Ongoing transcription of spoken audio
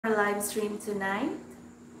live stream tonight.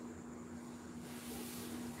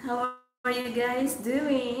 How are you guys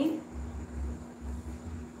doing?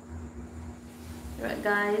 Right,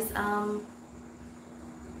 guys,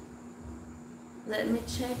 let me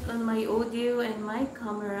check on my audio and my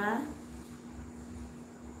camera.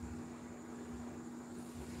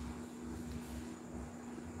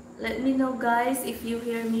 Let me know, guys, if you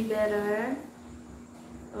hear me better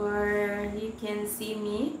or you can see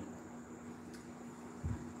me.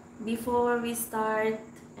 Before we start,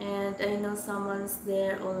 and I know someone's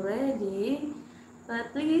there already,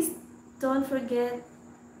 but please don't forget,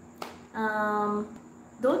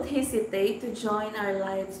 don't hesitate to join our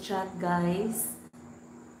live chat, guys.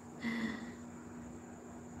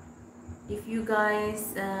 If you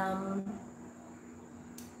guys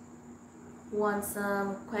want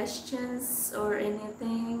some questions or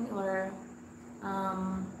anything, or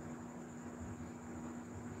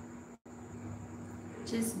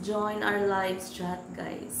just join our live chat,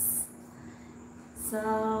 guys.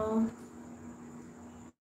 So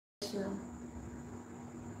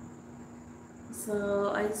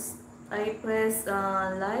I press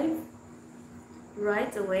live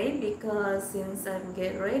right away because since I'm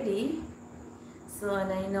get ready, so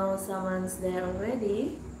and I know someone's there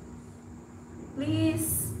already,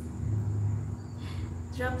 please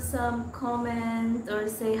drop some comment or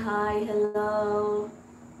say hi, hello.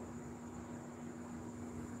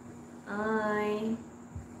 Hi.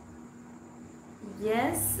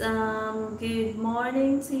 Yes, good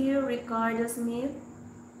morning to you, Ricardo Smith.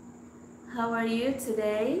 How are you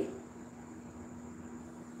today?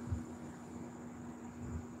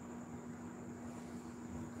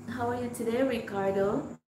 How are you today, Ricardo?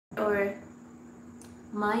 Or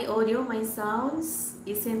my audio, my sounds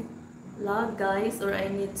isn't loud, guys, or I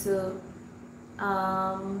need to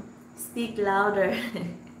speak louder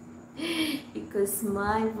because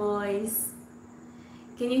my voice.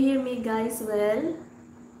 Can you hear me, guys, well?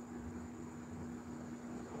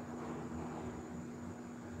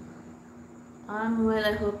 I'm well,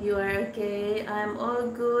 I hope you are okay. I'm all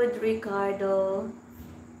good, Ricardo.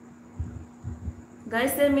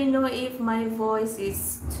 Guys, let me know if my voice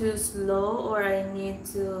is too slow or I need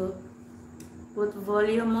to put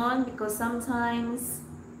volume on, because sometimes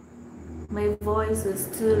my voice is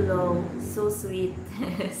too low. So sweet.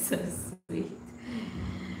 So sweet.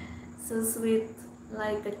 So sweet,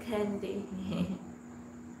 like a candy.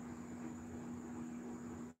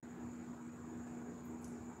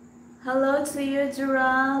 Hello to you,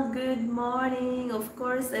 Gerald. Good morning. Of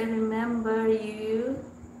course, I remember you.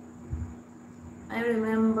 I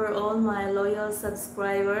remember all my loyal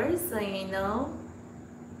subscribers. I know,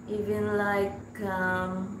 even like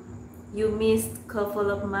you missed a couple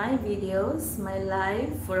of my videos, my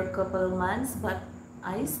live for a couple of months, but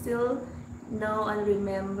I still know and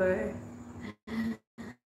remember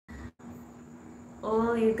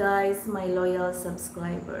all you guys, my loyal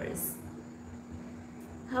subscribers.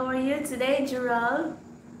 How are you today, Gerald?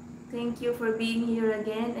 Thank you for being here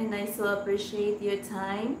again, and I so appreciate your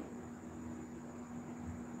time.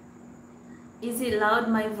 Is it loud,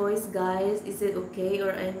 my voice, guys? Is it okay,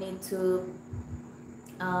 or I need to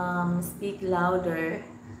speak louder?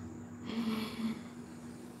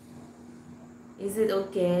 Is it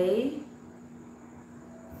okay?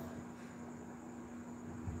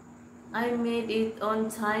 I made it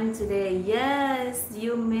on time today. Yes,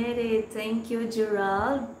 you made it. Thank you,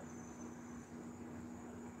 Gerald.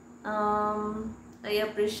 I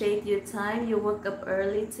appreciate your time. You woke up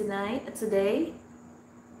early today.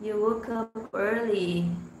 You woke up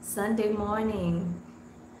early, Sunday morning.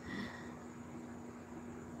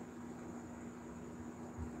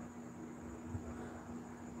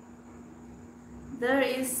 There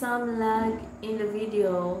is some lag in the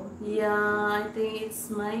video. Yeah, I think it's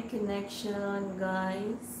my connection,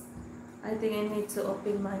 guys. I think I need to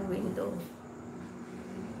open my window.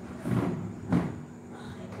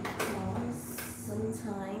 Because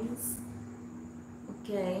sometimes,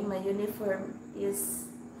 okay, my uniform is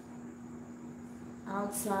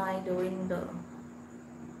outside the window.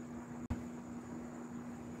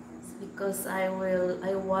 It's because I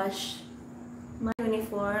wash my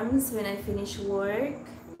uniforms when I finish work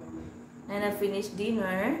and I finish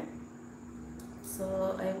dinner,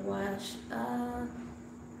 so I wash.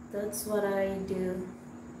 That's what I do.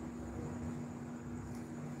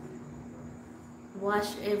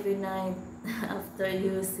 Wash every night after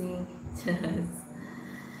using.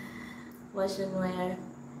 Wash and wear.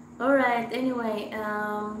 All right. Anyway,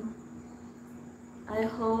 I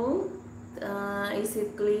hope is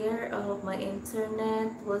it clear? I hope my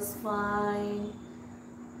internet was fine.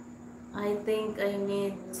 I think I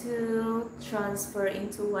need to transfer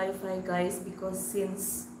into Wi-Fi, guys, because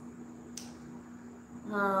since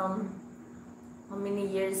how many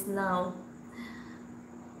years now,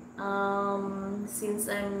 since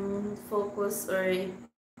I'm focused or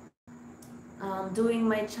doing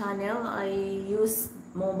my channel, I use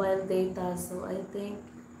mobile data, so I think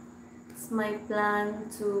it's my plan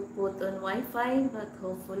to put on Wi-Fi, but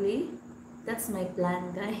hopefully that's my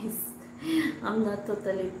plan, guys. I'm not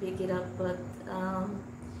totally pick it up, but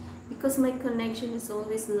because my connection is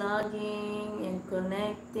always lagging and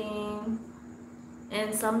connecting,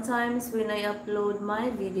 and sometimes when I upload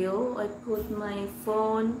my video, I put my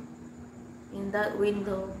phone in that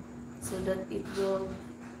window so that it will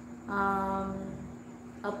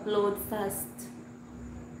upload fast.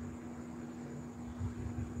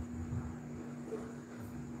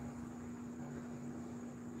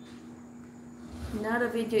 Not a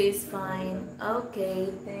video is fine. Okay,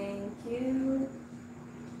 thank you.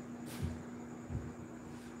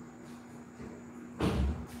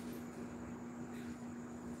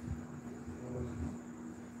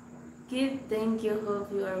 Good, thank you.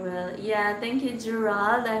 Hope you are well. Yeah, thank you,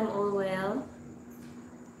 Gerald. I'm all well.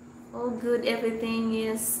 All good. Everything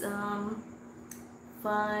is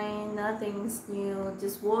fine. Nothing's new.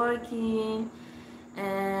 Just working,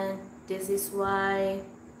 and this is why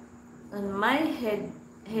on my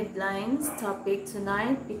headlines topic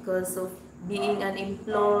tonight, because of being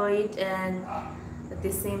unemployed and at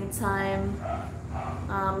the same time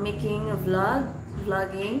making a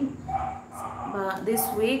vlogging. But this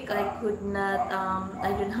week I could not,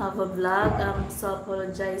 I didn't have a vlog. So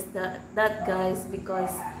apologize that guys,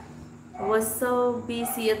 because I was so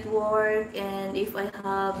busy at work, and if I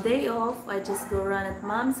have day off, I just go run at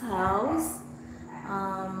mom's house,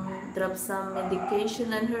 drop some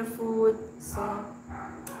medication and her food. So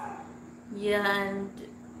yeah, and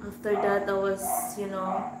after that I was,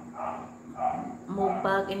 moved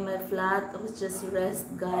back in my flat. I was just rest,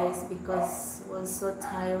 guys, because it was so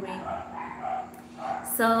tiring.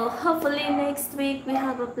 So hopefully next week we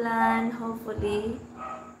have a plan. Hopefully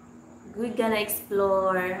we're gonna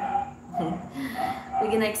explore.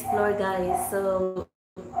 We're gonna explore, guys. So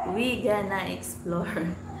we gonna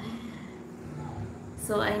explore.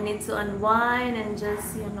 So I need to unwind and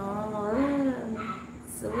just,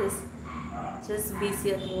 so it's just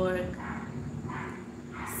busy at work.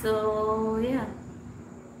 So yeah.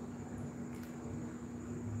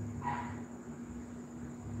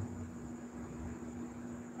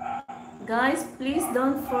 Guys, please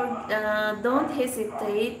don't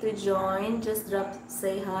hesitate to join. Just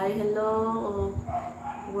say hi, hello, or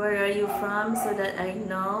where are you from, so that I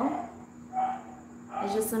know. I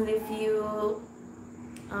just only few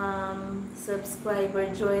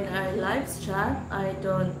subscriber join our live chat. I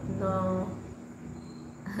don't know.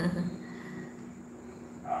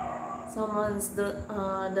 Someone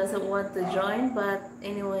doesn't want to join, but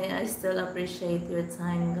anyway, I still appreciate your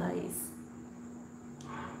time, guys.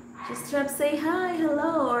 Just say hi,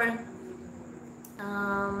 hello, or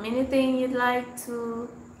anything you'd like to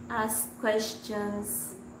ask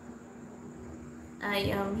questions. I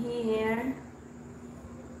am here.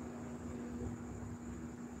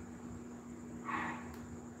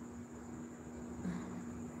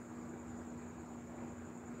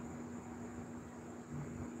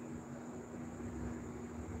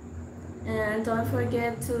 And don't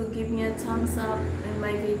forget to give me a thumbs up in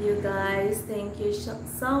my video, guys. Thank you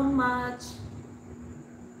so much.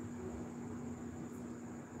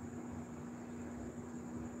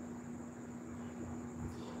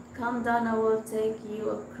 Come down, I will take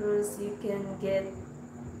you a cruise. You can get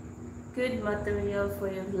good material for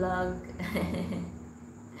your vlog.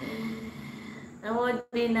 That would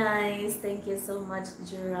be nice. Thank you so much,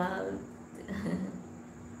 Gerald.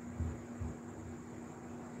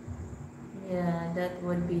 Yeah, that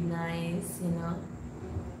would be nice,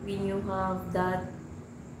 when you have that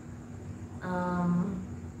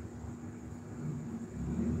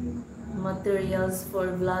materials for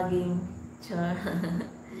vlogging.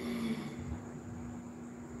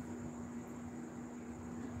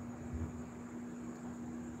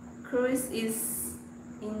 Cruise is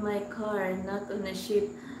in my car, not on a ship.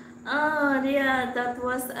 Oh yeah, I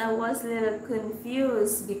was a little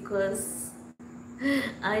confused, because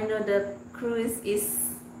I know that cruise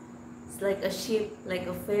is like a ship, like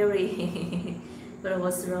a ferry, but I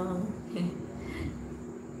was wrong.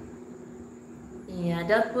 Yeah,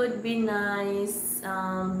 that would be nice,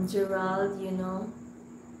 Gerald,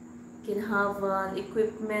 can have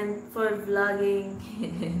equipment for vlogging.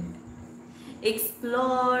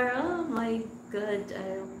 Explore. Oh my god,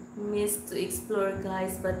 I missed to explore,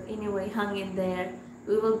 guys, but anyway, hang in there.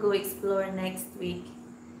 we will go explore next week.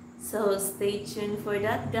 So stay tuned for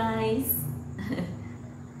that, guys.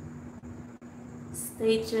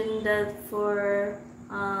 Stay tuned that for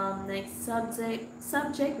next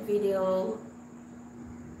subject video.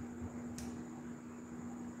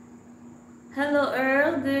 Hello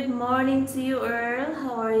Earl, good morning to you Earl.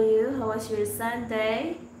 How are you? How was your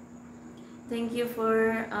Sunday? Thank you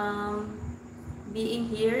for being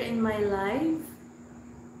here in my life.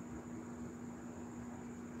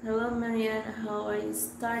 Hello Marianne, how are you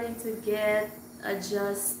starting to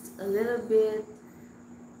adjust a little bit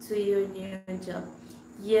to your new job?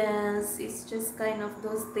 Yes, it's just kind of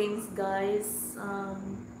those things, guys.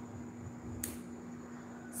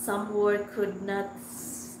 Some work could not,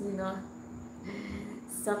 you know,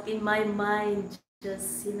 stuck in my mind.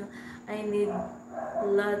 Just, I need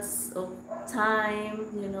lots of time,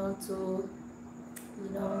 to,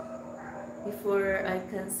 before I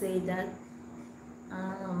can say that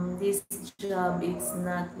this job, it's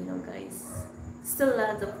not, guys, still a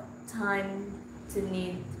lot of time to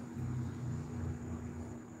need.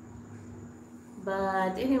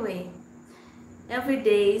 But anyway, every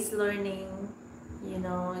day is learning,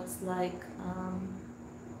 it's like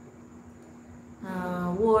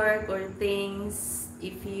work or things.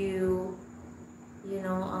 If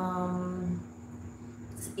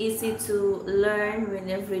it's easy to learn when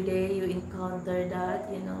every day you encounter that,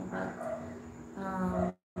 but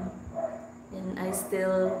and I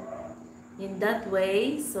still in that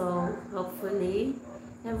way, so hopefully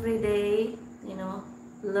every day,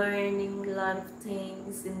 learning a lot of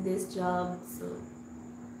things in this job. So,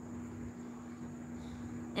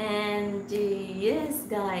 and yes,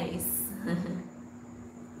 guys.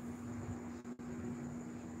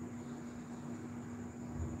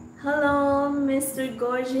 Hello, Mr.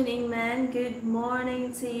 Gorgeon Ingman. Good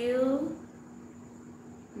morning to you.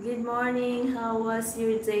 Good morning. How was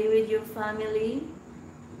your day with your family?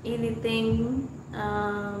 Anything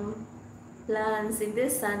plans in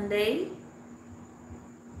this Sunday?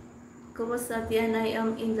 Kumusta Tian? I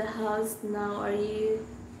am in the house now.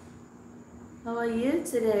 How are you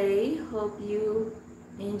today? Hope you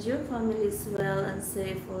and your family is well and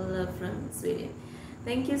safe. All love from Sweden.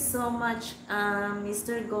 Thank you so much,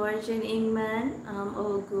 Mr. Gorgeon Ingman.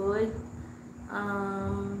 All good.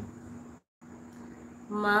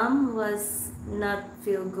 Mom was not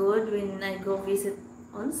feel good when I go visit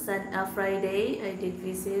on Friday. I did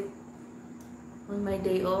visit on my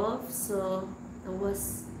day off, so I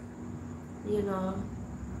was,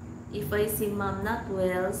 if I see mom not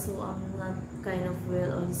well, so I'm not kind of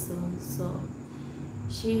well also. So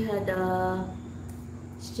she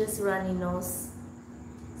just runny nose.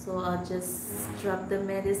 So I'll just drop the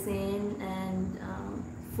medicine and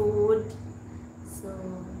food, so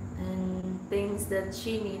and things that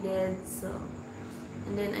she needed. So,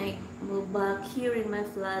 and then I moved back here in my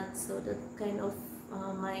flat. So that kind of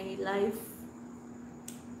my life,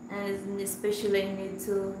 and especially I need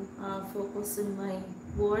to focus on my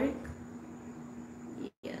work.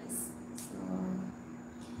 Yes. So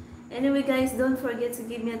anyway, guys, don't forget to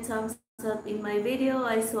give me a thumbs up in my video.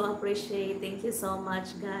 I so appreciate. Thank you so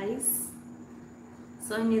much, guys.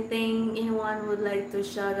 So anything anyone would like to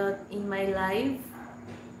shout out in my live?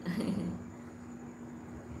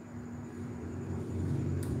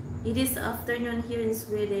 It is afternoon here in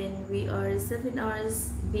Sweden. We are 7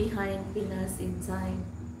 hours behind Pinas in time.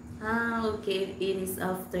 Okay, it is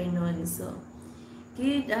afternoon. So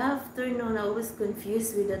good afternoon. I was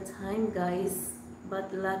confused with the time, guys,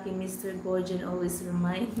 but lucky Mr. Gorgeon always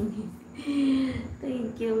remind me.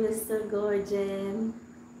 Thank you, Mr. Gorgeon.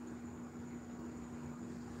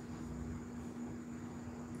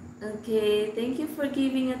 Okay, thank you for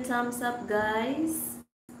giving a thumbs up, guys.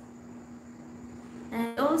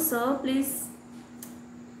 And also, please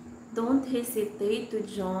don't hesitate to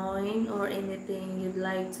join or anything you'd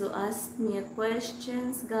like to ask me a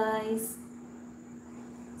questions, guys.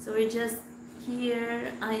 So we're just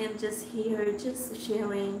here. I am just here, just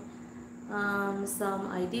sharing some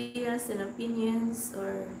ideas and opinions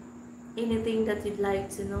or anything that you'd like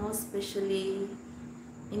to know, especially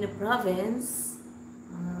in the province.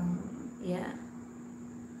 Yeah.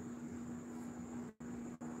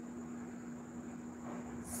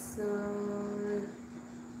 So,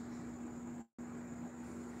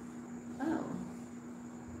 oh,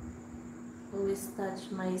 always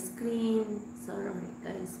touch my screen. Sorry,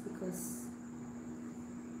 guys, because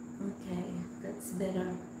okay, that's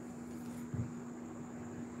better.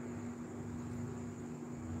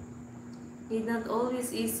 It's not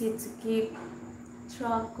always easy to keep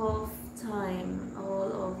track of time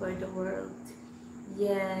all over the world.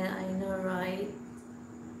 Yeah, I know, right?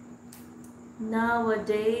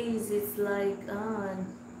 Nowadays it's like I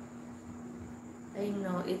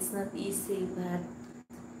know it's not easy, but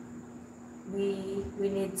we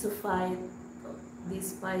need to fight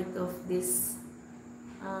despite of this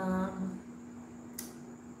um,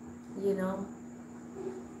 you know,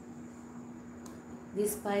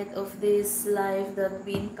 despite of this life that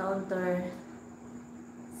we encounter.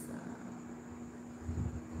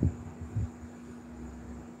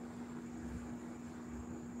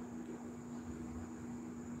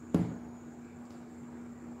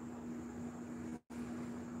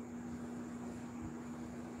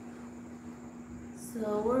 So,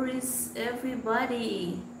 so where is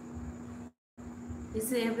everybody?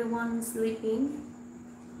 Is everyone sleeping?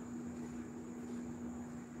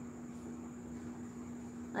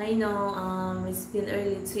 I know it's been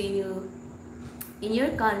early to you in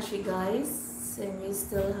your country, guys, and you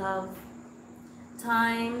still have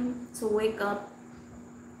time to wake up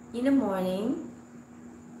in the morning.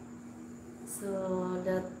 So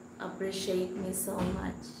that appreciate me so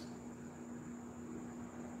much.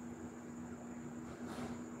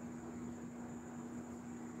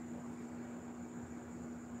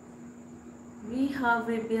 We have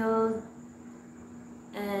rebuilt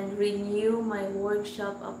and renew my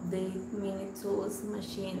workshop update mini tools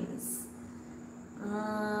machines.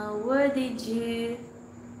 Where did you,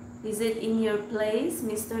 is it in your place,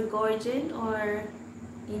 Mr. Gorgon, or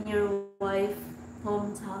in your wife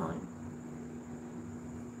hometown?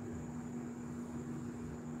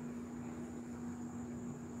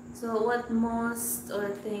 So what most or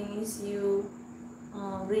things you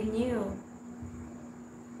renew?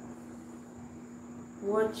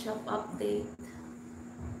 Workshop update.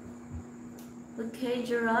 Okay,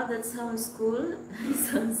 Gerald, that sounds cool.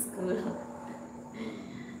 Sounds cool.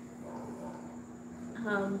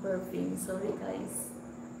 Burping, sorry guys.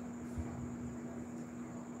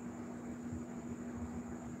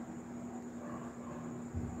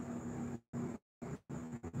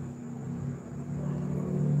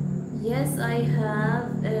 Yes, I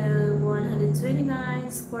have a 129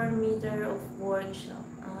 square meter of workshop.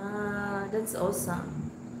 Ah, that's awesome.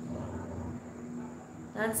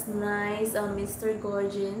 That's nice, Mr.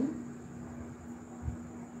 Gorgon.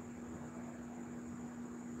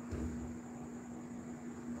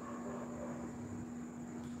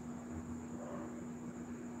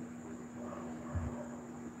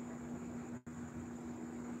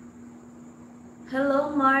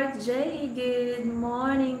 Hello, Mark J. Good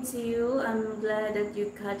morning to you. I'm glad that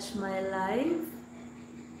you catch my live.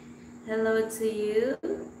 Hello to you.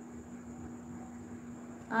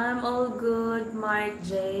 I'm all good, Mark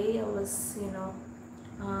J. I was,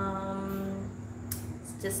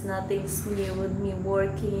 it's just nothing's new with me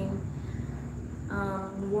working.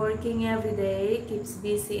 Working every day, keeps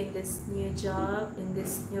busy in this new job, in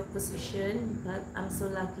this new position, but I'm so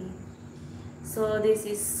lucky. So this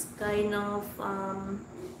is kind of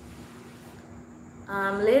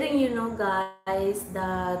letting you know, guys,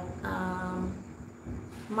 that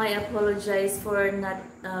my apologize for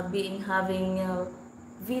not being having a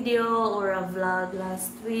video or a vlog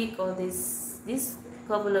last week or this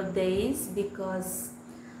couple of days, because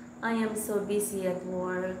I am so busy at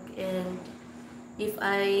work, and if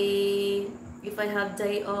I have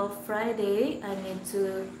day off Friday, I need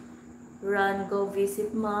to go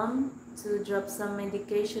visit mom to drop some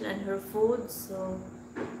medication and her food. So,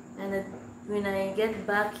 and when I get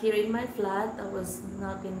back here in my flat, I was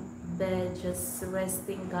not in bed, just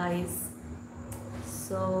resting, guys.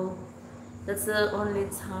 So that's the only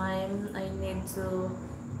time I need to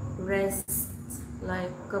rest,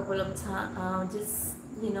 like a couple of times, just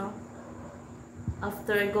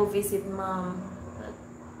after I go visit mom,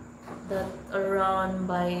 that around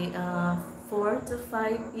by 4 to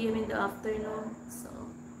 5 p.m. in the afternoon. So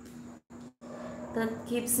that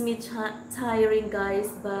keeps me tiring, guys,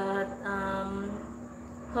 but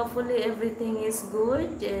hopefully everything is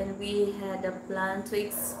good, and we had a plan to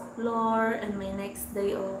explore on my next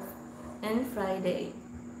day off and Friday.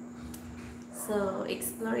 So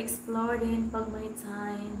explore din pag may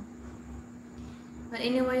time. But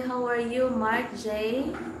anyway, how are you, Mark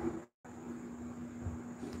J?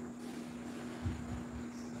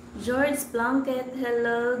 George Plunkett,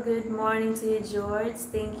 hello, good morning to you, George.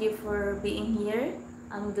 Thank you for being here.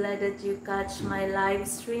 I'm glad that you catch my live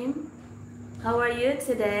stream. How are you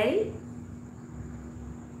today?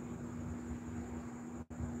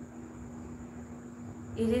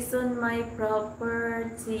 It is on my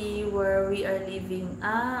property where we are living.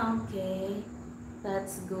 Ah, okay.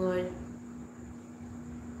 That's good.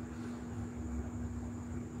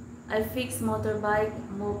 I fix motorbike,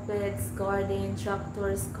 mopeds, garden,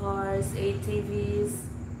 tractors, cars, ATVs.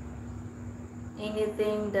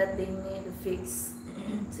 anything that they need to fix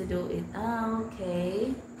to do it.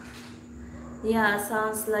 Okay. Yeah,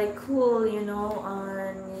 sounds like cool, you know,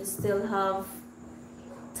 and you still have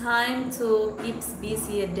time to keep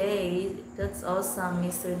busy a day. That's awesome,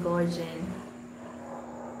 Mr. Gorgon.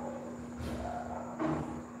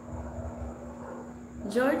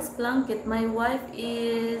 George Plunkett, my wife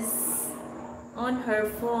is on her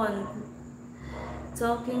phone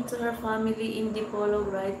talking to her family in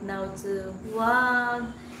Dipolog right now too. Wow,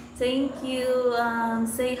 thank you.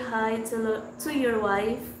 Say hi to your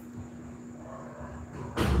wife.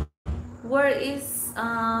 Where is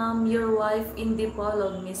your wife in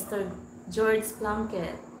Dipolog, Mr. George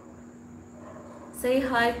Plunkett? Say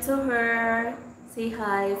hi to her. Say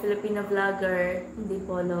hi, Filipina vlogger in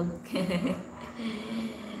Dipolog.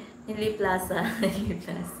 In Lee Plaza. Lee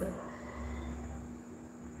Plaza.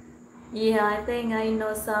 Yeah, I think I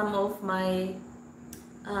know some of my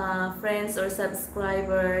friends or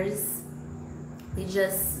subscribers. They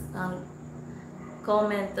just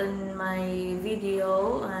comment on my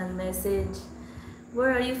video and message,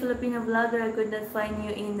 where are you, Filipino vlogger? I could not find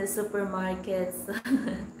you in the supermarkets.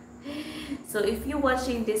 So if you're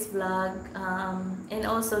watching this vlog and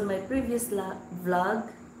also my previous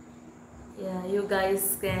vlog, yeah, you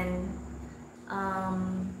guys can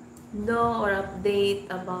know or update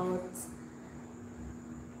about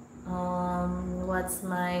what's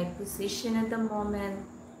my position at the moment.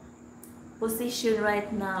 Position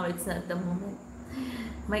right now, it's not the moment.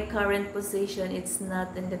 My current position, it's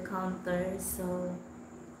not in the counter. So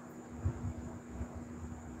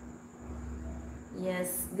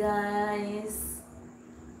yes guys,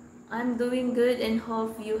 I'm doing good and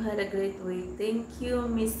hope you had a great week. Thank you,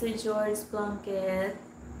 Mr. George Plunkett.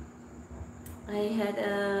 I had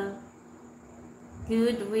a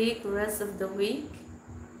good week, rest of the week.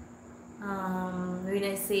 When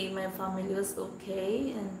I say my family was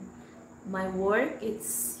okay and my work,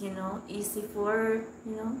 it's, you know, easy for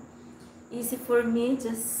me.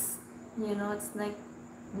 Just, you know, it's like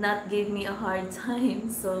not give me a hard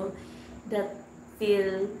time. So that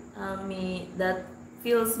feels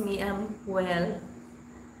me I'm well.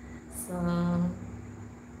 So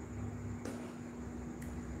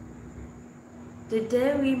the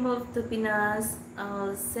day we move to Pinas,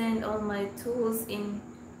 I'll send all my tools in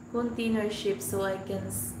container ship so I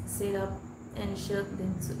can set up and ship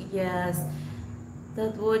them to. Yes,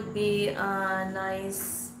 that would be a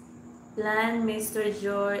nice plan, Mr.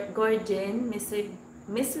 Gorgon,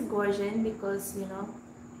 Mr. Gorgon, because, you know,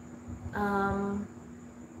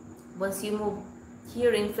 once you move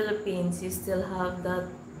here in Philippines, you still have the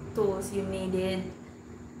tools you needed,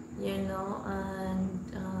 you know, and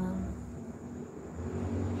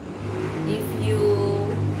if you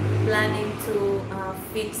planning to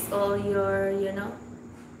fix all your, you know,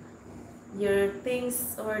 your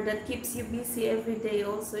things, or that keeps you busy every day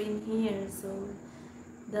also in here, so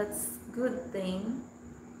that's good thing.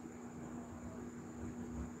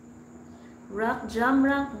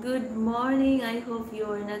 Jamrock, good morning. I hope you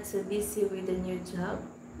are not so busy with a new job.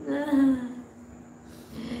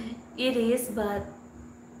 It is, but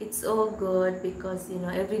it's all good because, you know,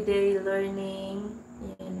 everyday learning,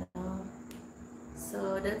 you know,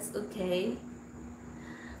 so that's okay.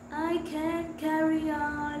 I can carry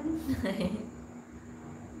on.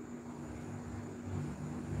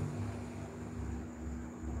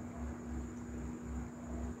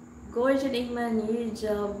 Gorgeous Igman, new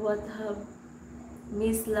job. What have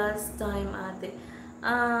missed last time, ate?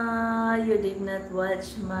 You did not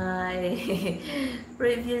watch my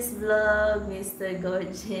previous vlog, Mr.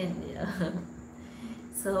 Gorgeon. Yeah.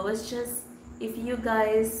 So it's just, if you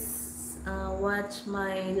guys watch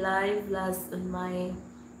my live live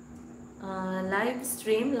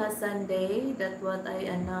stream last Sunday, that's what I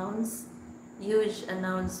announced, huge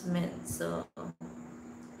announcement. So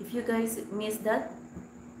if you guys missed that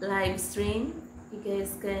live stream, you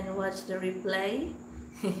guys can watch the replay.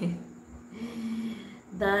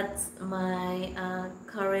 That's my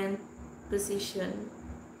current position.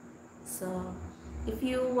 So if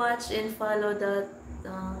you watch and follow that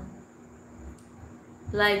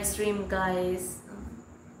live stream, guys,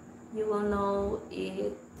 you will know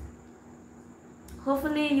it.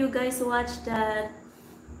 Hopefully you guys watch that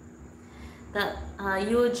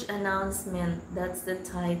huge announcement. That's the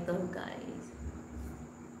title, guys.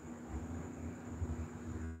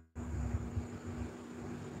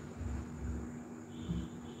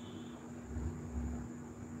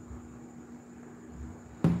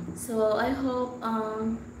 So I hope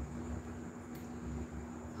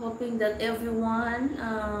hoping that everyone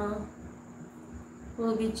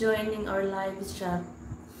will be joining our live chat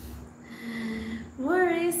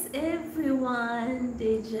Where is everyone?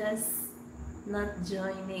 They just not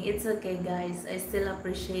joining. It's okay, guys. I still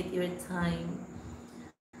appreciate your time.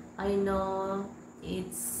 I know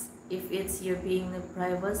if you're being the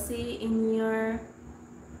privacy in your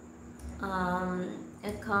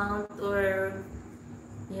account, or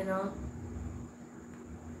you know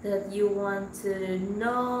that you want to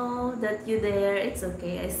know that you're there. It's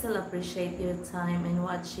okay. I still appreciate your time and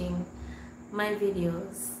watching my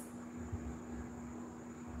videos.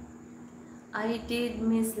 I did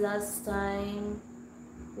miss last time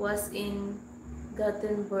was in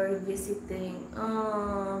Gothenburg visiting.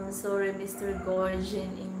 Oh, I'm sorry, Mr.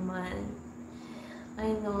 Gorgian Ingman.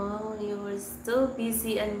 I know you were so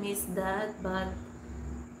busy and missed that, but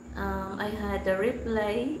I had a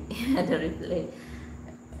replay.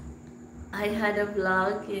 I had a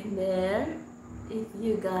vlog in there. If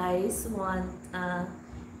you guys want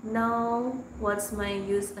know what's my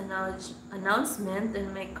use announcement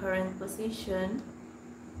and my current position.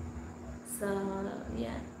 So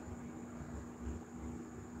yeah.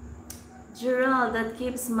 Gerald that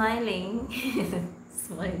keeps smiling.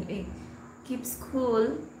 Smiling. Keeps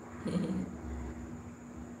cool.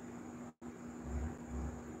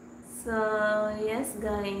 So yes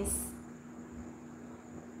guys.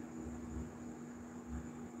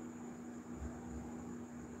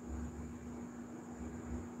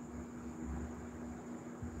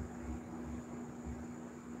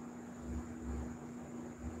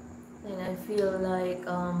 And I feel like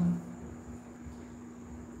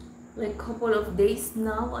couple of days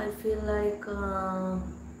now I feel like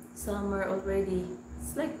summer already.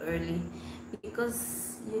 It's like early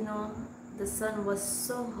because you know the sun was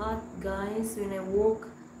so hot, guys, when I walk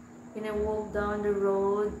down the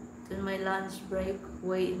road on my lunch break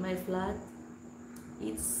way in my flat.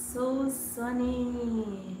 It's so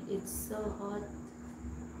sunny, it's so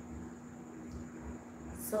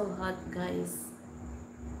hot, guys.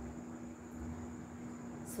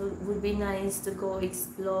 So it would be nice to go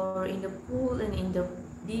explore in the pool and in the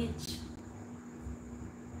beach.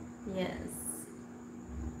 Yes.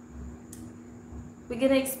 We're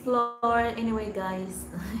gonna explore anyway, guys.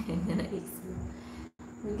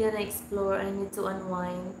 We're gonna explore. I need to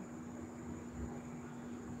unwind.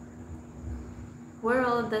 Where are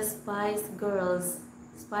all the Spice Girls?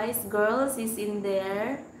 Spice Girls is in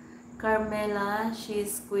there. Carmela,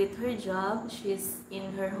 she's quit her job. She's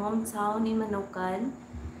in her hometown in Manukan.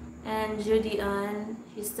 And Judy Ann,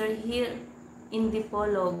 she's still here in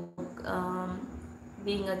Dipolog,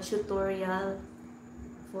 being a tutorial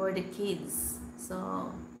for the kids.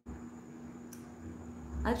 So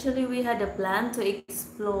actually we had a plan to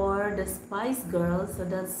explore the Spice Girls, so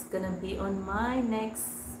that's gonna be on my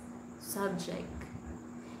next subject.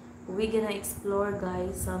 We're gonna explore,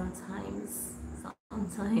 guys, sometimes.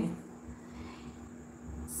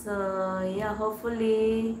 So yeah,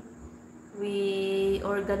 hopefully we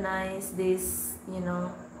organize this,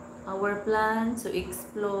 our plan to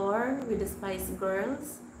explore with the Spice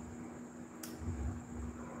Girls.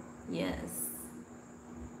 Yes,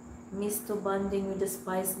 miss to bonding with the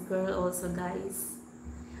Spice Girl also, guys.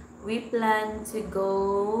 We plan to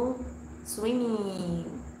go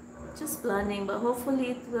swimming, just planning, but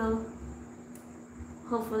hopefully it will,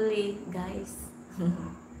 hopefully, guys.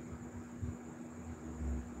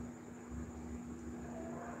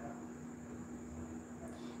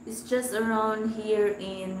 It's just around here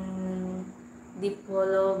in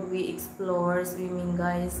Dipolog we explore swimming,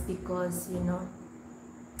 guys, because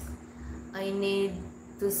I need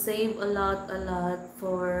to save a lot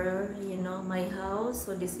for my house.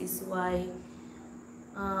 So this is why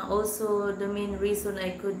also the main reason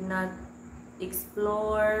I could not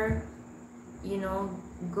explore,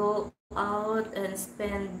 go out and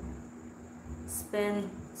spend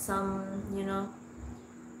some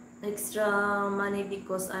extra money,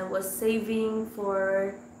 because I was saving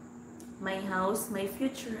for my house, my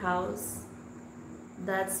future house.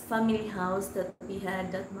 That's family house that we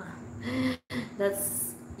had,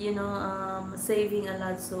 that's saving a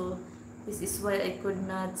lot. So this is why I could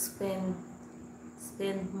not spend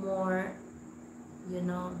more,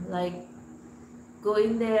 like go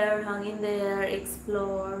in there, hang in there,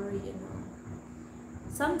 explore.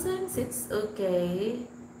 Sometimes it's okay.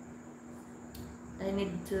 I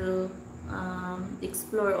need to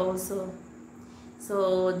explore also.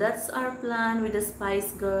 So that's our plan with the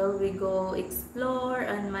Spice Girl. We go explore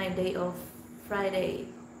on my day off, Friday.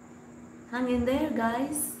 Hang in there,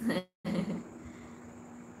 guys.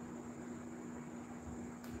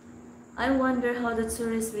 I wonder how the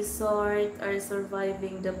tourist resort are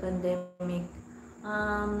surviving the pandemic.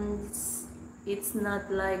 It's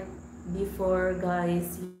not like before,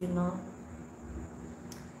 guys,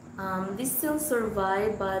 They still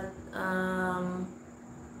survive, but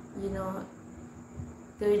you know,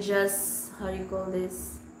 they're just, how you call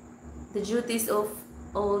this, the duties of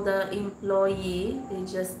all the employee, they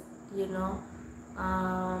just, you know,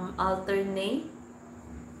 alternate.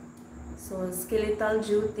 So skeletal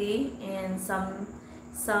duty, and some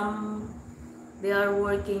they are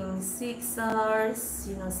working 6 hours,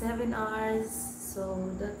 you know, 7 hours.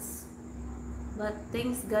 So that's, but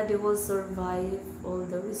thanks God they will survive all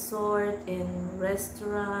the resort and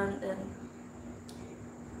restaurant and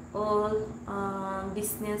all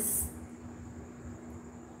business.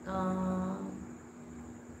 um,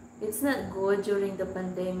 it's not good during the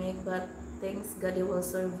pandemic, but thanks God they will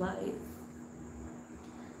survive.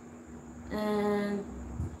 And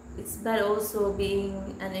it's bad also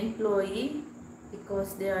being an employee,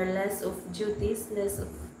 because there are less of duties, less of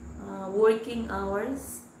working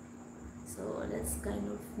hours. So that's kind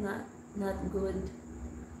of not good.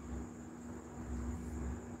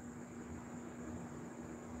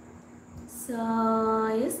 So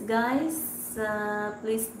yes guys,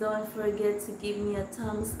 please don't forget to give me a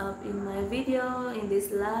thumbs up in my video, in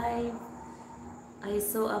this live. I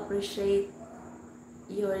so appreciate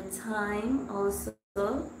your time also,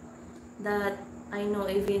 that I know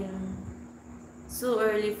even so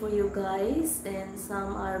early for you guys, and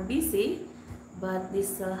some are busy but they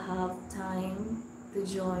still have time to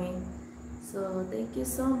join. So thank you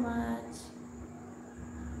so much.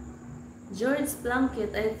 George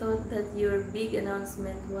Plunkett, I thought that your big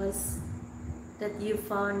announcement was that you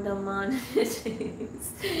found the mountains.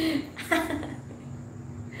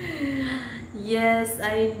 Yes,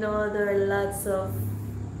 I know there are lots of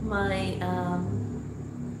my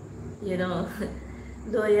you know,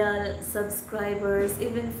 loyal subscribers,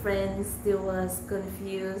 even friends, they was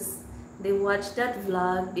confused. They watched that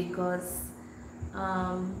vlog because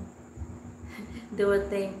um, they would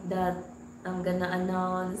think that I'm gonna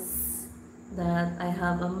announce that I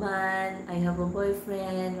have a man, I have a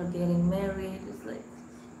boyfriend, we're getting married. It's like,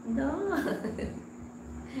 no.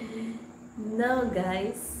 No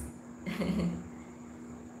guys.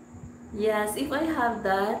 Yes, if I have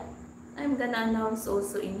that, I'm gonna announce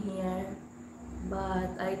also in here,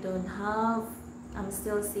 but I don't have, I'm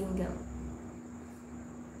still single.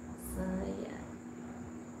 So yeah.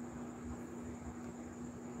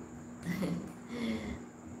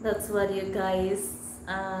 That's what you guys,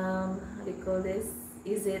 how do you call this,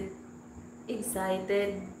 is it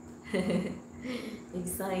excited?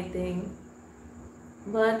 Exciting.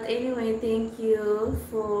 But anyway, thank you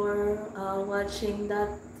for watching that,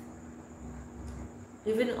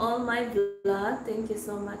 even all my vlog. Thank you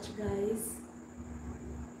so much guys.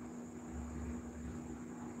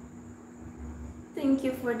 Thank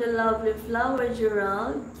you for the lovely flower,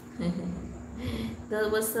 Gerald.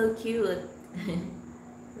 That was so cute.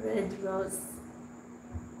 Red rose.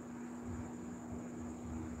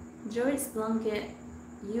 George Blanket,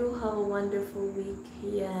 you have a wonderful week.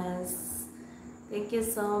 Yes. Thank you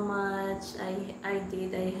so much. I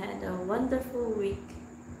did. I had a wonderful week.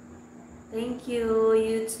 Thank you.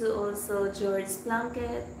 You too also, George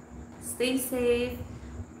Blanket. Stay safe.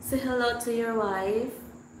 Say hello to your wife.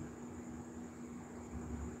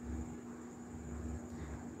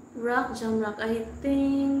 Rock Jamrock, I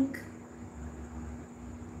think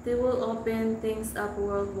they will open things up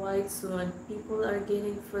worldwide soon. People are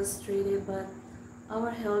getting frustrated, but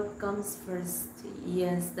our health comes first.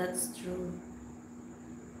 Yes, that's true.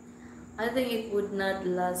 I think it would not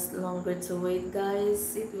last longer to wait,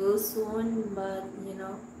 guys. It will soon, but you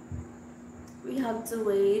know, we have to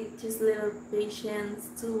wait. Just little patience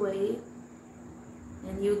to wait,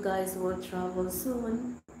 and you guys will travel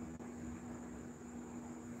soon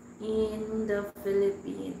in the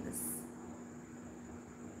Philippines.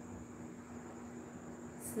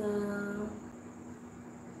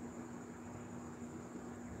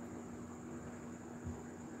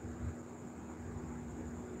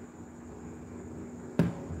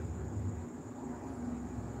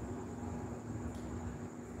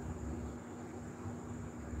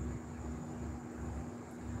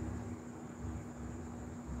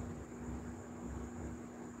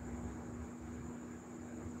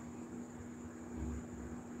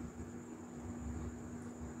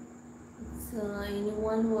 So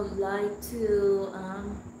anyone would like to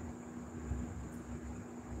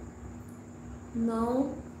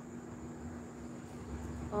know,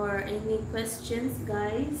 or any questions,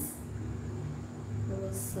 guys?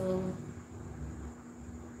 Also,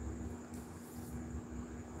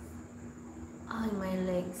 my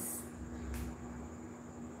legs,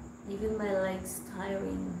 even my legs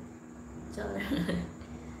tiring. So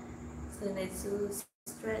I need to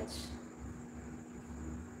stretch.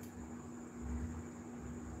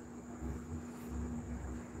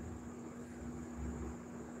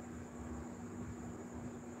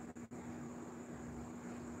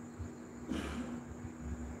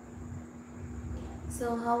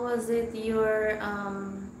 So how was it your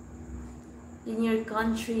in your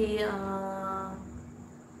country,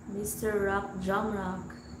 Mr. Rock Jamrock?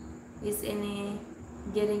 Is any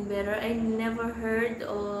getting better? I never heard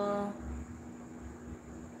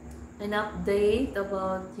an update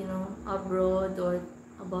about, you know, abroad or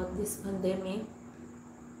about this pandemic,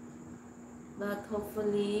 but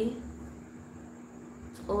hopefully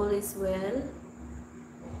all is well.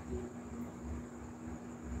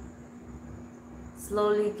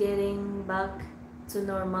 Slowly getting back to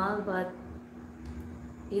normal, but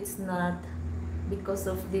it's not because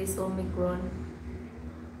of this Omicron.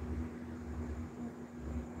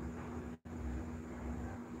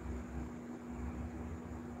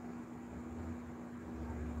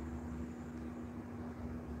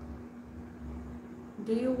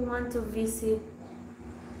 Do you want to visit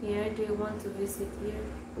here? Do you want to visit here?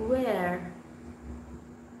 Where?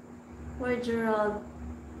 Where, Gerald?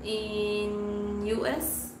 In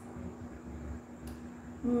US?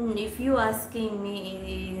 If you asking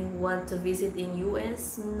me want to visit in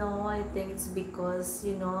US, no, I think it's because,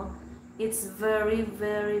 you know, it's very,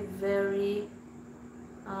 very, very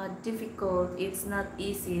difficult. It's not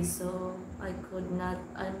easy, so I could not.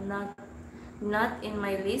 I'm not in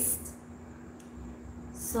my list.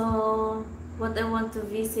 So what I want to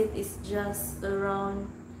visit is just around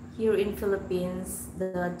here in Philippines,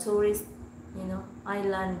 the tourist, you know,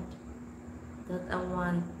 island that I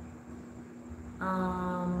want.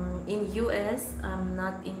 In US, I'm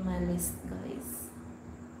not in my list, guys.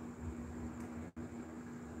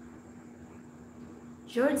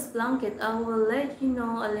 George Blanket, I will let you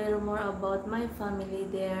know a little more about my family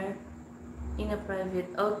there in a private.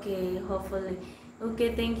 Okay, hopefully.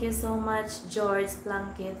 Okay, thank you so much, George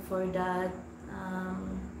Blanket, for that.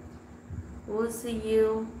 We'll see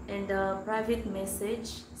you in the private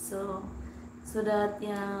message, so that,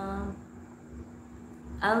 yeah,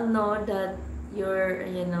 I'll know that you're,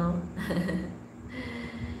 you know,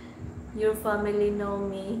 your family know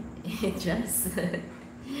me. Just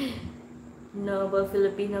know about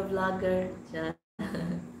Filipino vlogger. Just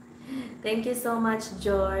thank you so much,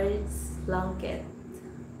 George Blanket.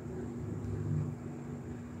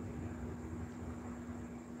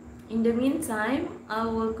 In the meantime, I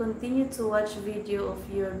will continue to watch video of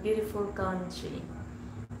your beautiful country.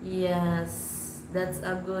 Yes, that's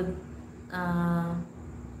a good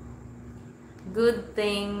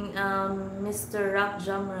thing, Mr. Rock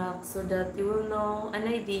Jamrock, so that you will know an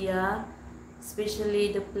idea,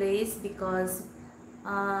 especially the place, because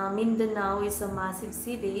Mindanao is a massive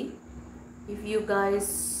city. If you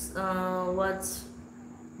guys watch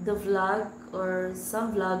the vlog or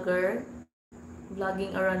some vlogger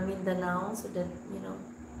vlogging around Mindanao, so that, you know,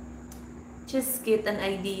 just get an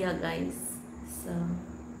idea, guys. So,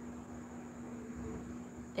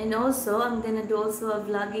 and also I'm gonna do also a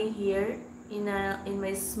vlogging here in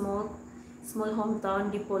my small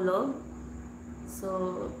hometown, Dipolog.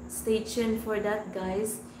 So stay tuned for that,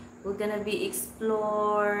 guys. We're gonna be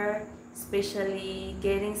explore, especially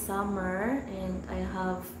getting summer, and I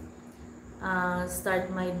have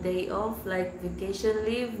start my day off, like vacation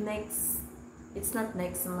leave next. It's not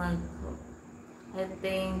next month, I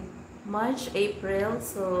think March, April,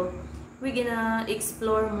 so we're gonna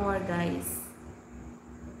explore more, guys.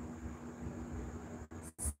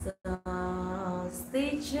 So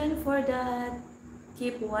stay tuned for that,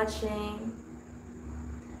 keep watching,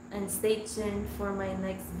 and stay tuned for my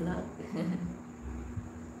next vlog.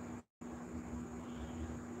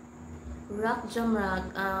 Rock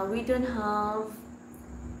Jamrock, we don't have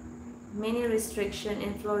many restriction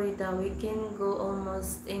in Florida. We can go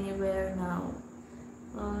almost anywhere now.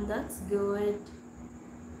 That's good.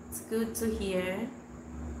 It's good to hear.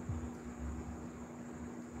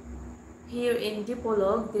 Here in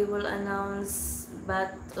Dipolog, they will announce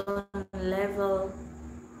back on level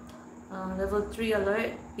 3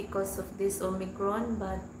 alert because of this Omicron.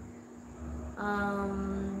 But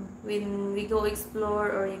when we go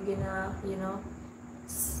explore, or you're gonna, you know,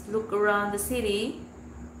 look around the city,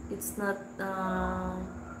 it's not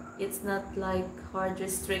like hard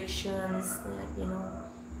restrictions, you know,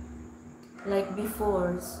 like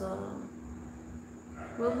before. So,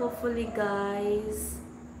 well, hopefully, guys,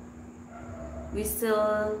 we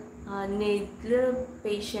still need little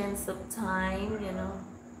patience of time, you know,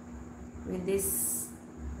 with this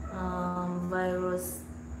virus.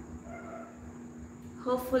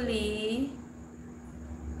 Hopefully,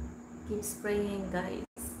 keep spraying, guys.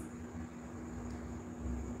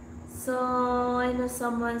 So I know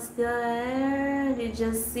someone's there. They're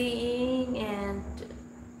just seeing and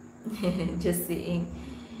just seeing.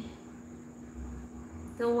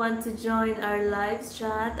 who want to join our live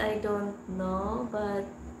chat. I don't know, but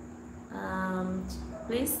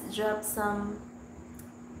please drop some,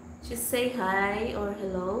 just say hi or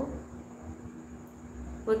hello,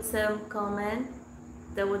 put some comment.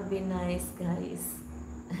 That would be nice, guys.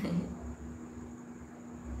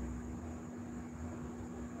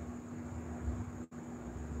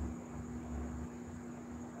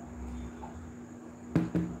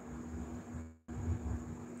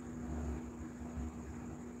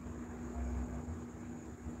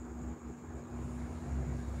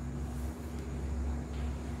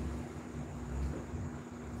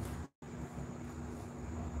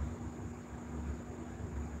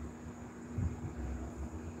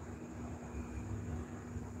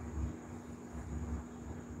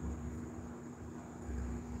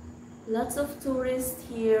 Lots of tourists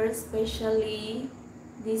here, especially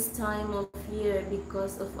this time of year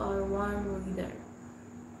because of our warm weather.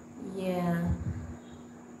 Yeah,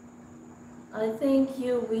 I think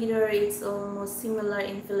your weather is almost similar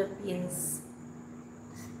in Philippines.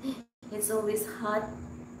 It's always hot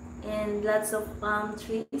and lots of palm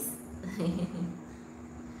trees.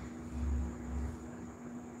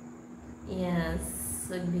 Yes,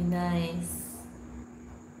 would be nice.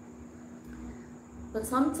 But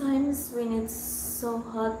sometimes when it's so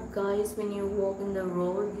hot, guys, when you walk in the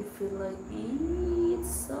road, you feel like, "Ee,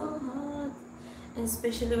 it's so hot." And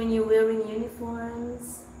especially when you're wearing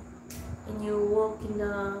uniforms and you walk in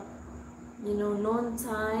the, noon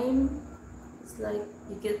time, it's like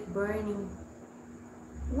you get burning.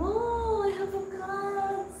 Whoa, I have a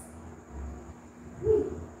cat.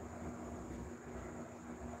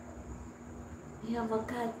 I have a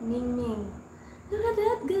cat, Ning Ning. Look at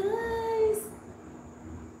that, guys.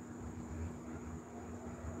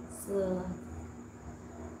 So,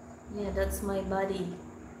 yeah, that's my body,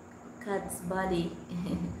 cat's body.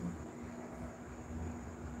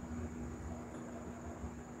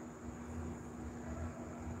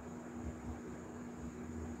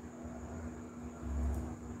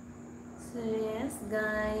 So yes,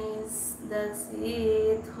 guys, that's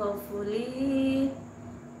it. Hopefully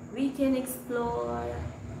we can explore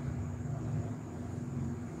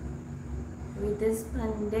with this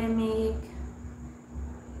pandemic.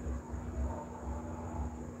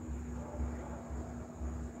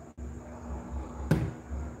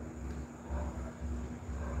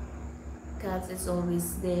 Cat is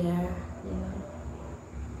always there,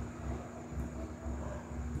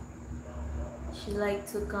 She liked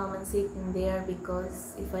to come and sit in there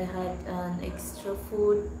because if I had an extra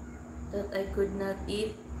food that I could not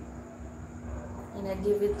eat, and I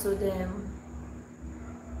give it to them.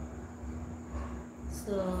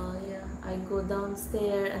 So yeah, I go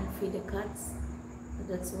downstairs and feed the cats. So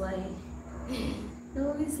that's why they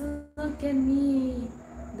always look at me,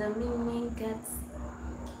 the Ming Ming cats.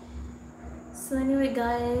 So anyway,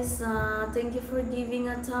 guys, thank you for giving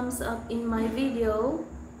a thumbs up in my video.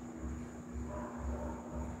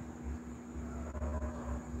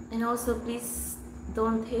 And also, please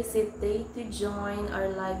don't hesitate to join our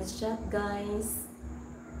live chat, guys.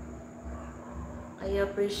 I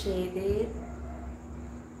appreciate it.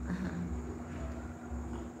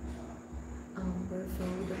 Perfect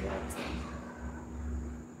with the water.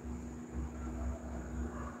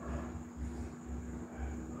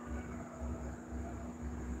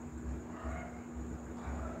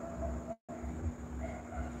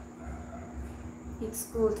 It's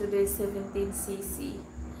cool today, 17 cc.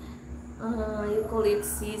 You call it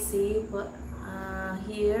cc, but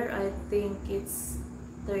here I think it's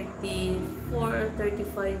 34 or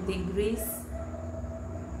 35 degrees.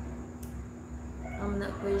 I'm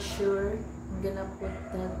not quite sure. I'm gonna put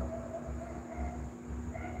that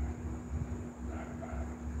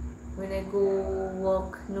when I go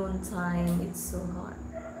walk noontime. It's so hot.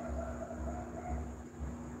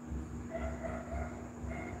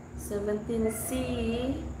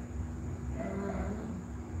 17C.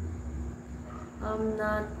 I'm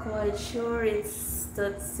not quite sure it's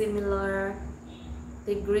that similar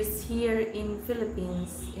degrees here in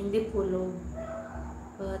Philippines, in Dipolo,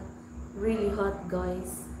 but really hot,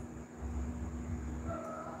 guys.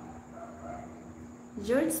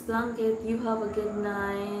 George Blanket, you have a good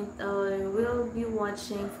night. I will be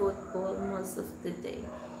watching football most of the day.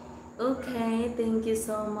 Okay, thank you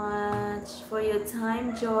so much for your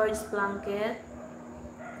time, George Blanket.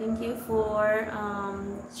 Thank you for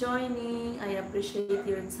joining. I appreciate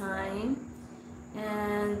your time,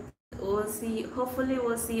 and we'll see. Hopefully,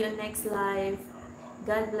 we'll see you next live.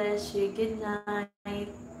 God bless you. Good night.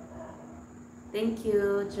 Thank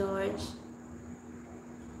you, George.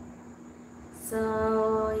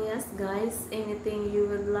 So yes, guys, anything you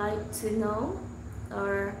would like to know,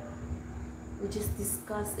 or we just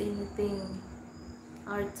discuss anything,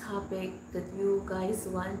 our topic that you guys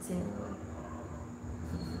want to know.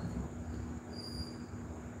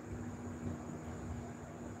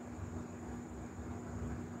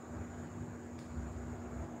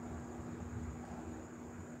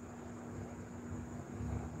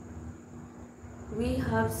 We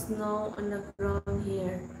have snow on the ground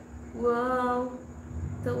here. Wow,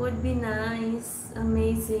 that would be nice,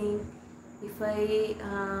 amazing. If I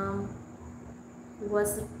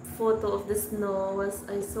was a photo of the snow, was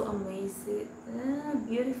I so amazing.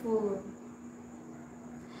 Beautiful.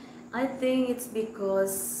 I think it's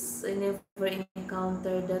because I never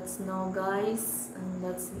encountered that snow, guys, and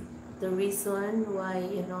that's the reason why,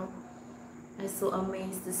 you know, I so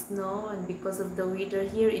amazed the snow, and because of the weather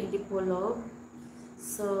here in Dipolog.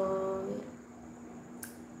 So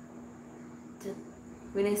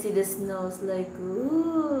when I see the snow, it's like,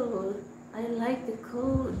 ooh, I like the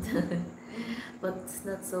cold. But it's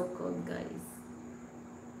not so cold, guys.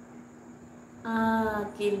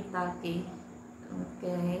 Kentucky.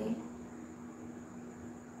 Okay.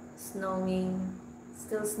 Snowing.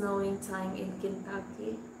 Still snowing time in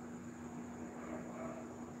Kentucky.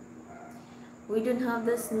 We don't have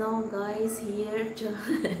the snow, guys, here.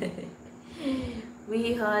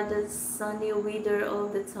 We had the sunny weather all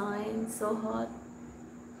the time. So hot.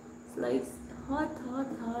 It's like hot, hot,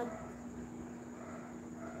 hot.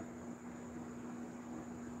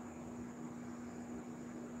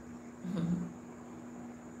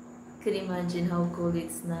 Could imagine how cold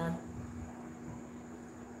it's not.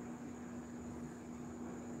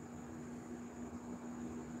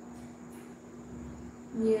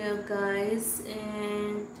 Yeah, guys,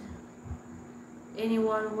 and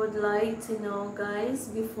anyone would like to know, guys,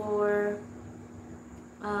 before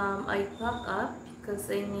I pack up, because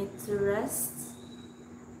I need to rest,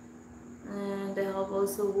 and I have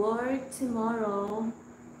also work tomorrow.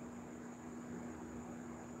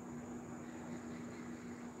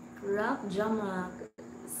 Rock Jamak,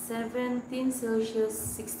 17 Celsius,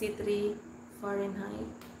 63 Fahrenheit.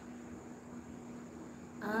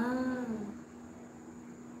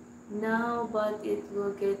 No, but it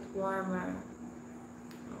will get warmer.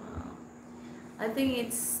 Wow. I think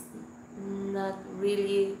it's not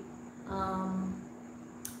really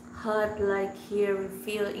hot like here we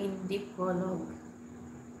feel in Dipolog.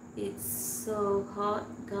 It's so hot,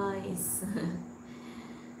 guys.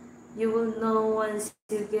 You will know once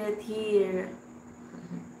you get here.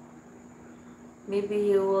 Maybe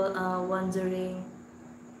you will wondering,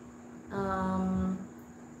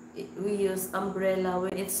 we use umbrella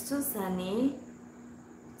when it's too sunny.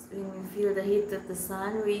 When we feel the heat of the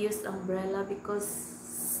sun, we use umbrella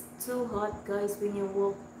because it's too hot, guys, when you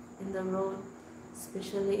walk in the road,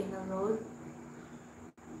 especially in the road.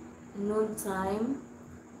 Noon time,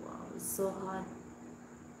 wow, it's so hot.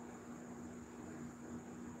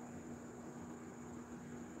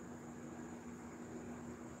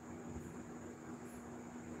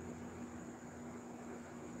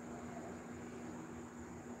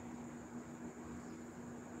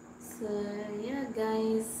 So yeah,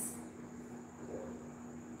 guys,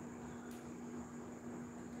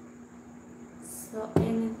 so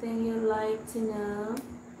anything you like to know,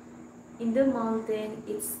 in the mountain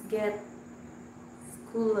it's get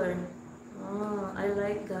cooler. Oh, I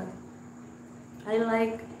like that. I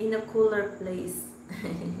like in a cooler place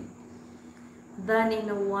than in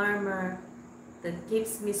a warmer that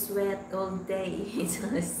keeps me sweat all day.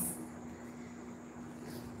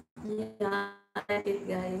 Yeah, I like it,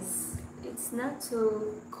 guys. It's not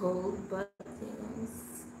too cold, but you know,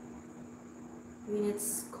 when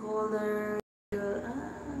it's colder,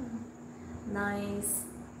 nice.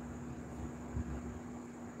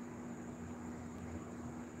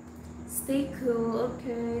 Stay cool.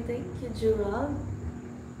 Okay, thank you, Gerald.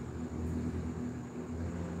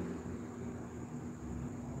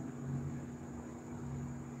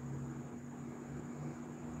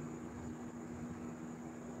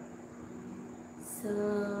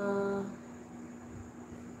 So,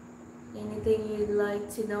 anything you'd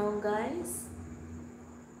like to know, guys?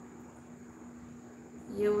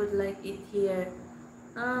 You would like it here?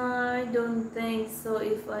 I don't think so.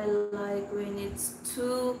 If I like when it's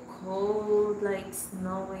too cold, like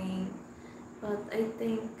snowing, but I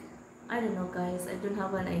think, I don't know, guys, I don't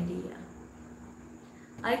have an idea.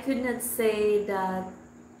 I could not say that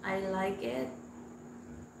I like it.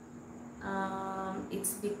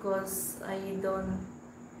 It's because I don't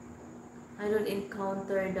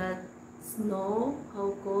encounter that snow,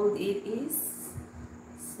 how cold it is,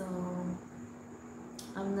 so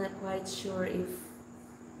I'm not quite sure if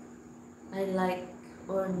I like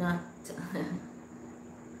or not.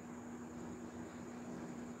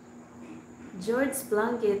 George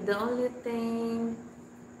Blanket, the only thing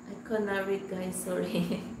I cannot read, guys,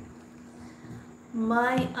 sorry.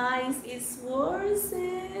 My eyes is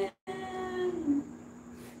worsened.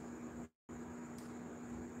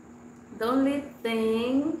 The only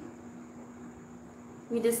thing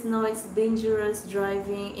with the snow, it's dangerous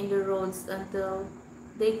driving in the roads until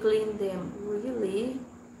they clean them. Really?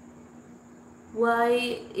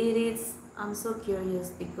 Why it is? I'm so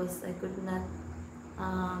curious because I could not.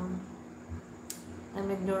 I'm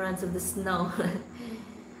ignorant of the snow.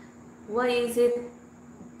 Why is it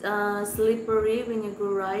slippery when you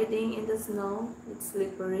go riding in the snow? It's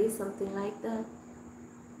slippery, something like that,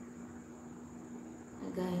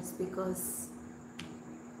 guys. Because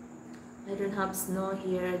I don't have snow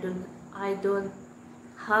here. I don't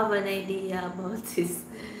have an idea about this,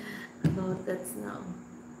 about that snow.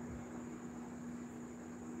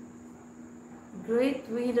 Great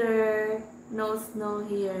weather, no snow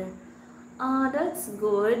here. That's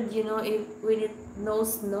good. You know, if when it no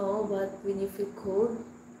snow, but when you feel cold,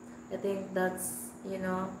 I think that's, you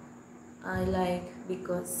know, I like,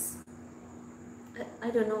 because I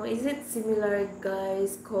don't know. Is it similar,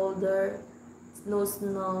 guys? Colder, no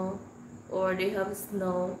snow, or they have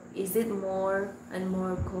snow? Is it more and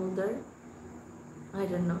more colder? I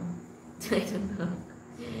don't know. I don't know.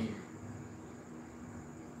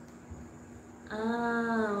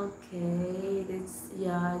 Okay. It's,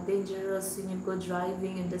 yeah, dangerous when you go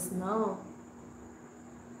driving in the snow.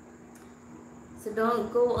 So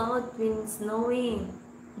don't go out when snowing.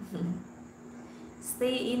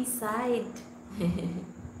 Stay inside.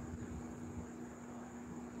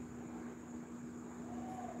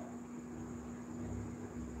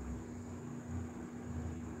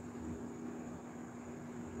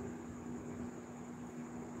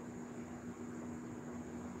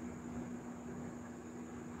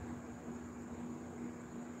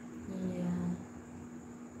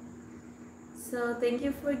 So thank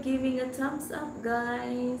you for giving a thumbs up,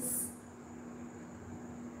 guys.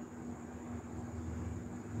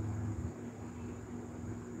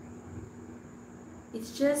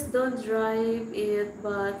 It's just don't drive it,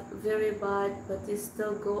 but very bad, but you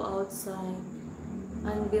still go outside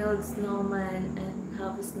and build snowman and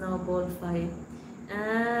have a snowball fight.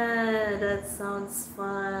 That sounds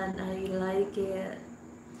fun. I like it.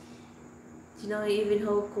 You know, even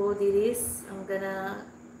how cold it is, I'm gonna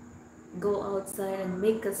go outside and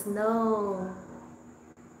make a snowman.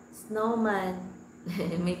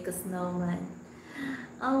 Make a snowman.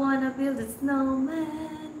 I wanna build a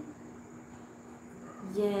snowman.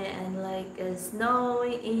 Yeah, and like a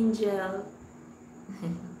snowy angel.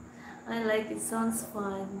 I like it, sounds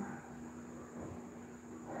fun.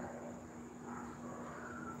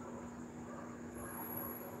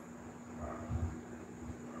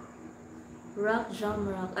 Rock jam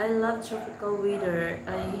rock. I love tropical weather.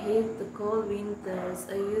 I hate the cold winters.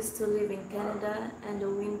 I used to live in Canada and the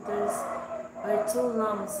winters are too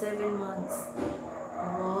long, 7 months.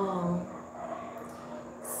 Wow.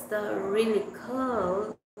 It's that really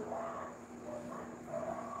cold.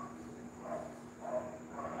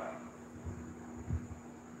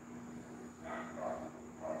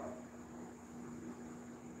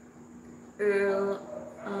 Earl,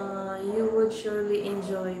 you would surely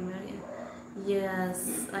enjoy me.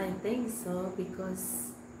 Yes, I think so,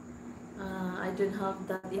 because I don't have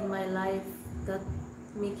that in my life, that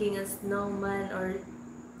making a snowman or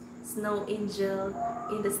snow angel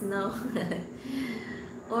in the snow.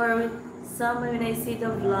 Or some, when I see the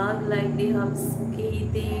vlog, like they have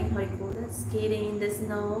skating, how you call that, skating in the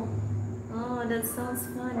snow. Oh, that sounds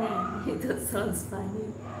funny. That sounds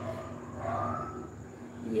funny.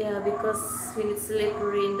 Yeah, because when it's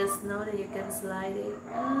slippery in the snow, then you can slide it.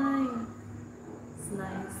 Ay, it's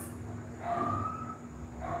nice.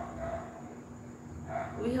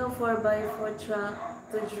 We have 4x4 truck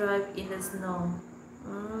to drive in the snow.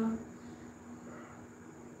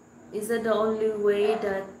 Is that the only way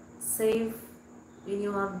that safe when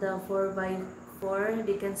you have the 4x4,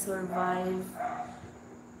 they can survive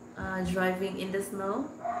driving in the snow?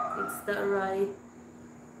 It's the right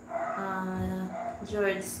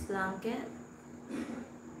George Blanket.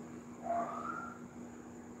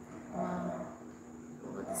 Wow.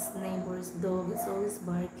 Oh, this neighbor's dog is always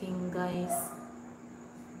barking, guys.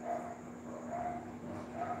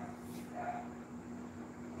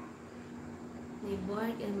 They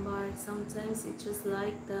bark and bark. Sometimes it's just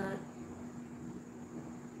like that.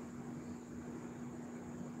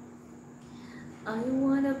 I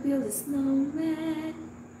wanna build a snowman.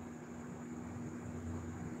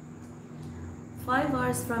 5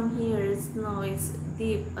 hours from here, snow is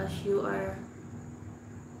deep as you are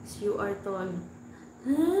tall.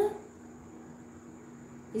 Huh?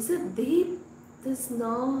 Is it deep? The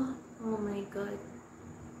snow? Oh my god.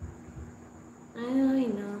 I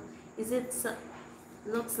know. Is it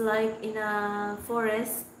looks like in a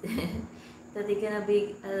forest that it's gonna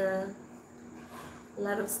be a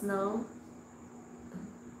lot of snow?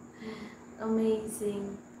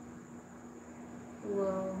 Amazing.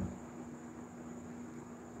 Wow.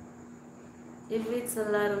 If it's a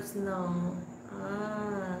lot of snow,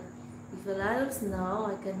 if a lot of snow,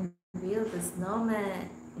 I can build a snowman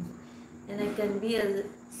and I can be a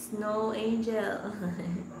snow angel.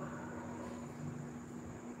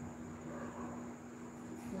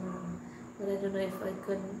 But I don't know if I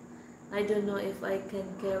can. I don't know if I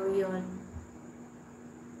can carry on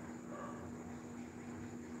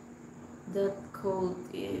that cold.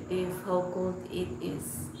 If how cold it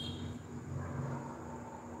is.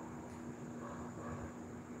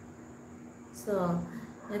 So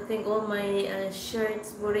I think all my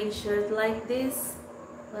shirts, wearing shirt like this,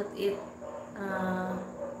 but it uh,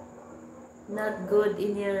 not good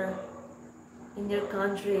in your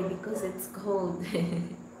country because it's cold.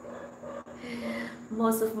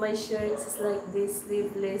 Most of my shirts is like this,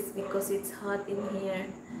 sleeveless, because it's hot in here.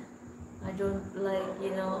 I don't like,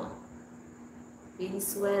 being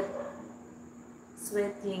sweating.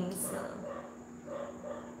 So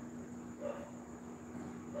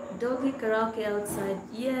doggy karaoke outside.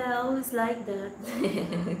 Yeah, I always like that.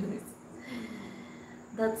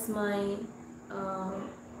 That's my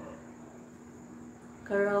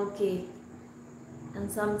karaoke. And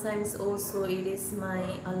sometimes also it is my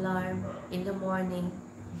alarm in the morning.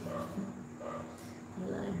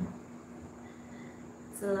 Alarm.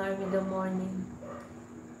 It's alarm in the morning.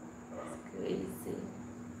 It's crazy.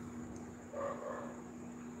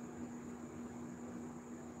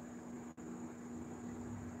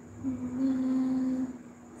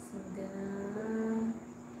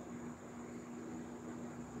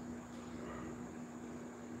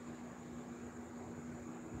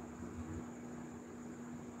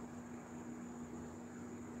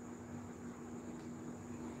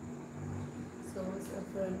 So I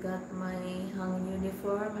forgot my hung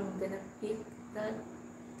uniform. I'm gonna pick that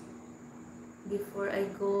before I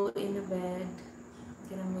go in the bed. I'm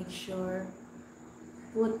gonna make sure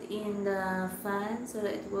put in the fan so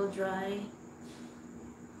that it will dry.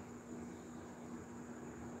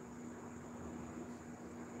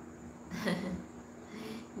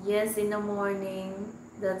 Yes, in the morning.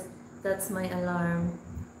 That's my alarm,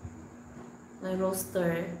 my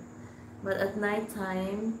roster. But at night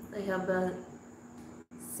time, I have a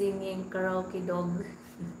singing karaoke dog.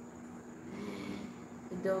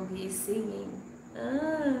 The dog is singing.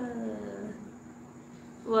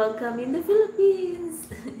 Welcome in the Philippines.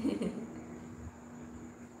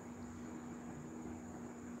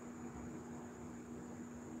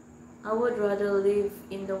 I would rather live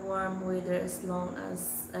in the warm weather as long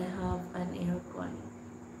as I have an aircon.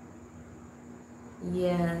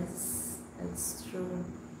 Yes, that's true.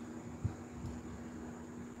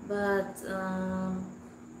 But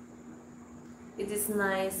it is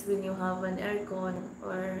nice when you have an aircon,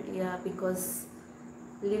 or yeah, because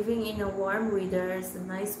living in a warm weather is a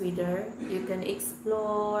nice weather. You can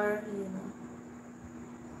explore,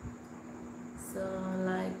 So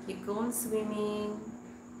like you go on swimming,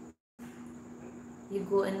 you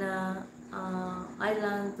go in a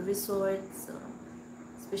island resort, so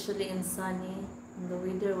especially in sunny, and the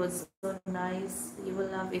weather was so nice. You will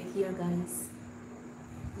love it here, guys.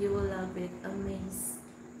 You will love it. Amazing.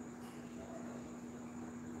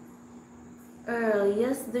 Earl,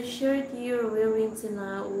 yes, the shirt you're wearing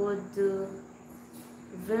tonight would do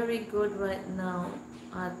very good right now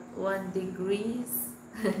at 1 degrees.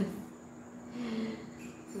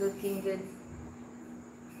 Looking good.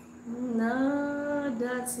 No,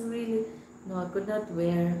 that's really no. I could not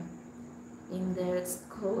wear in there. It's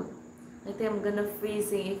cold. I think I'm gonna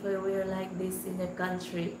freezing if I wear like this in the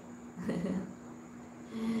country.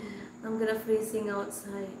 I'm gonna freezing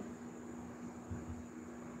outside.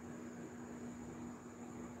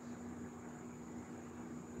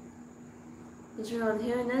 It's around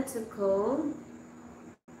here not too cold.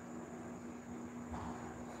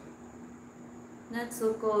 Not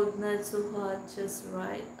so cold, not so hot, just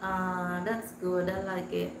right. That's good. I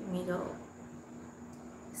like it. Middle.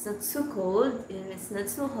 It's not too cold and it's not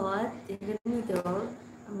so hot. In the middle.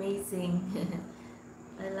 Amazing.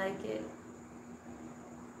 I like it.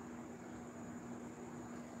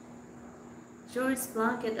 George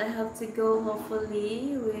Blanket, I have to go.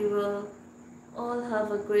 Hopefully, we will all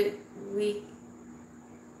have a great week.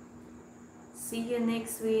 See you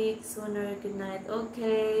next week. Sooner. Good night.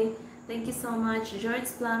 Okay. Thank you so much, George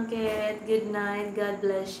Blanket. Good night. God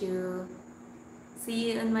bless you.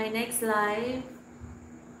 See you in my next live.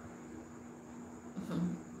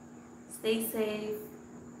 Stay safe.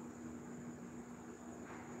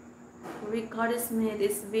 Ricardo Smith,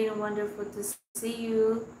 it's been wonderful to see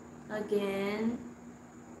you again.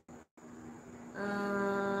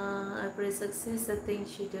 I pray success, the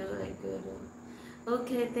things you do are good.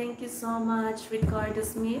 Okay, thank you so much, Ricardo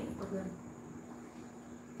Smith. Okay.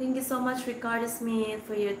 Thank you so much, Ricardo Smith,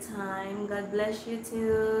 for your time. God bless you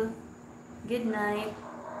too. Good night.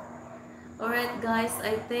 Alright guys,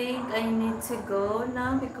 I think I need to go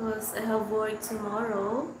now because I have work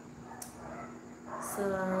tomorrow.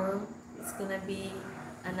 So it's gonna be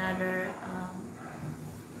another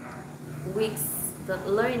week's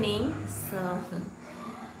learning. So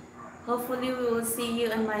hopefully we will see you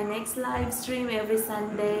on my next live stream every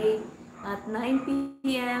Sunday at 9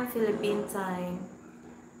 p.m. Philippine time.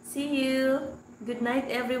 See you. Good night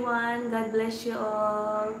everyone. God bless you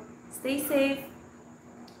all. Stay safe.